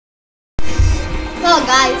Hello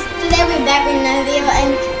guys, today we're back with another video,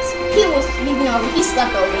 and he was sleeping over. He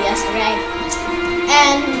slept over yesterday,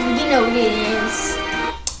 and you know what it is.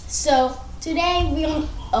 So today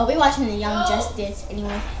we're watching the Young Justice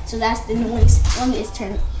anyway. So that's the noise on this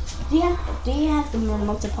turn. Do you have the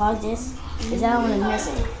remote to pause this? Is that one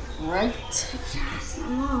missing? Right.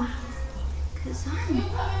 No, cause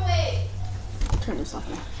turn this off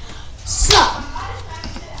now. So.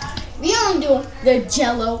 We only do the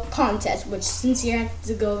Jello contest, which Sincere had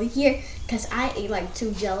to go over here because I ate like 2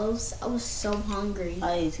 Jellos. I was so hungry.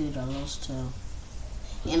 I ate 2 Jellos too.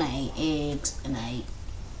 And I ate eggs and I ate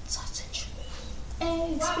sausage.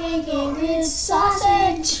 Eggs, bacon, grits,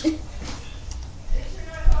 sausage.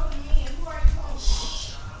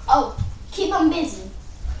 Oh, keep them busy.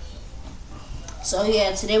 So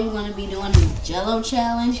yeah, today we're going to be doing the Jello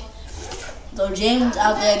challenge. So James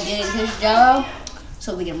out there getting his Jello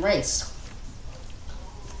so we can race.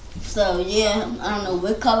 So yeah, I don't know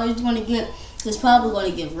what color he's going to get. He's probably going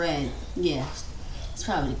to get red. Yeah, it's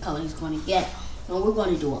probably the color he's going to get. And we're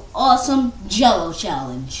going to do an awesome Jello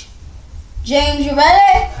challenge. James, you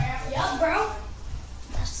ready? Yeah, bro.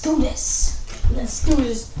 Let's do this. Let's do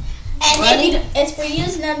this. And ready? It's for you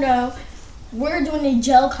to know, we're doing a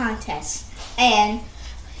Jello contest. And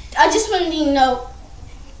I just want you to know,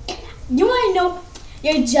 you want to know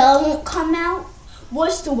your Jello won't come out?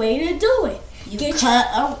 What's the way to do it? You get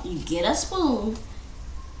a spoon,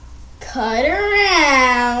 cut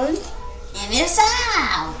around, and it's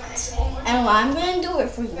out. And I'm gonna do it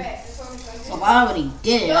for you. So I already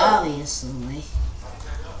did it, obviously.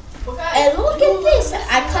 And look at this.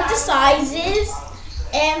 I cut the sizes,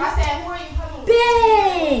 and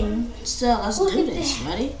bang! So let's do this.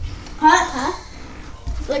 Ready? Huh?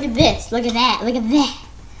 Look at this. Look at that. Look at that.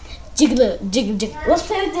 Jiggle, jiggle, jiggle. Let's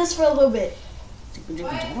play with this for a little bit. I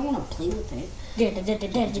don't want to play with it. Let's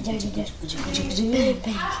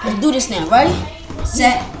Let's do this now. Ready?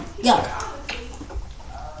 Set, go.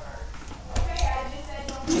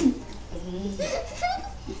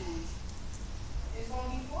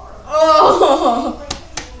 Oh!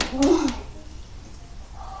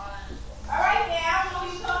 Alright, now I don't know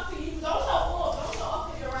you talk to you. Don't show off. Don't show off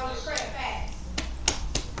because you're around the crap fast.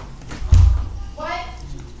 What?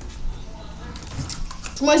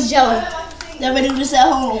 Too much Jello. Never do this at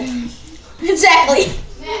home. Exactly.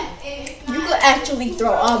 You could actually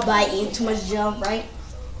throw up by eating too much Jello, right?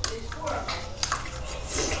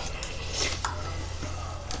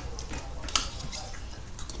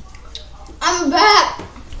 I'm back.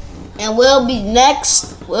 And we'll be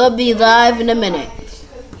next. We'll be live in a minute.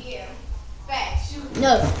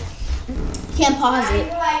 No. Can't pause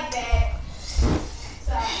it.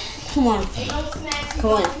 Come on.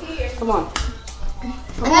 Come on. Come on.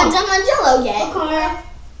 I'm not done my Jello yet. Come here.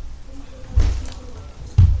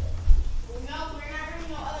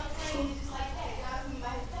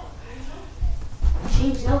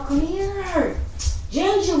 James, no, come here.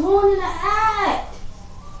 James, you're ruining the act.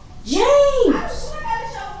 James.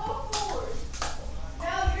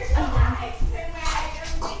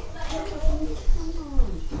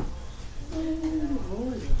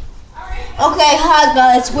 Okay, hi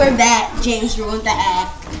guys, we're back. James ruined the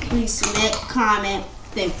act. Please submit, comment.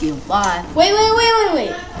 Thank you. Bye. Wait.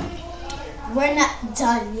 We're not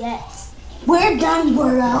done yet. We're done,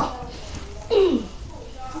 bro.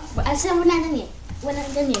 I said we're not done yet. We're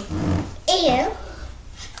not done yet. And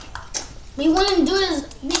we want to do this.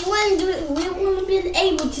 We want to be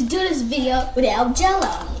able to do this video without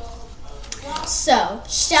Jello. So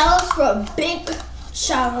shoutouts for a big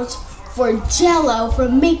shoutouts for Jello for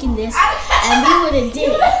making this, and we would have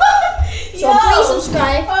did it. So please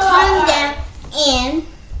subscribe, comment down, and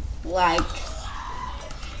Like.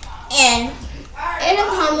 and in the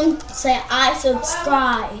comments say I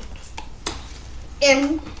subscribe.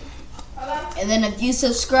 And then if you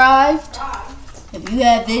subscribed, if you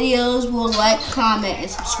have videos, we'll like, comment, and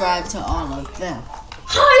subscribe to all of them.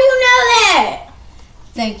 How do you know that?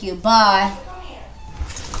 Thank you. Bye.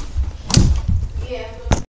 Yeah.